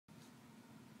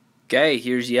Okay,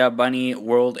 here's Yeah Bunny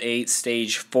World 8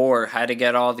 Stage 4, how to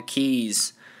get all the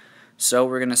keys. So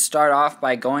we're going to start off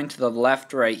by going to the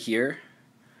left right here.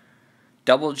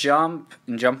 Double jump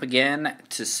and jump again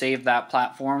to save that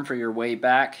platform for your way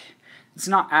back. It's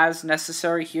not as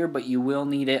necessary here, but you will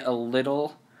need it a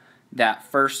little, that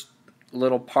first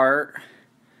little part,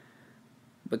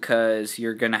 because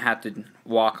you're going to have to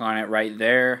walk on it right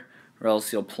there, or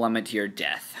else you'll plummet to your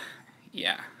death.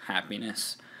 Yeah,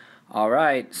 happiness.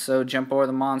 Alright, so jump over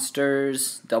the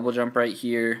monsters, double jump right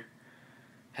here,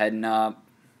 heading up.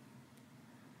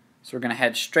 So we're going to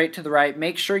head straight to the right.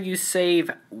 Make sure you save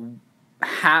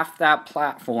half that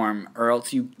platform, or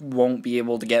else you won't be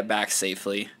able to get back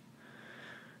safely.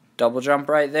 Double jump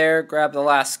right there, grab the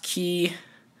last key.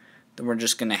 Then we're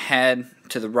just going to head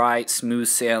to the right, smooth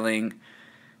sailing,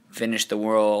 finish the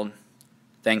world.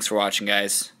 Thanks for watching,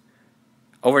 guys.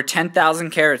 Over 10,000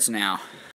 carats now.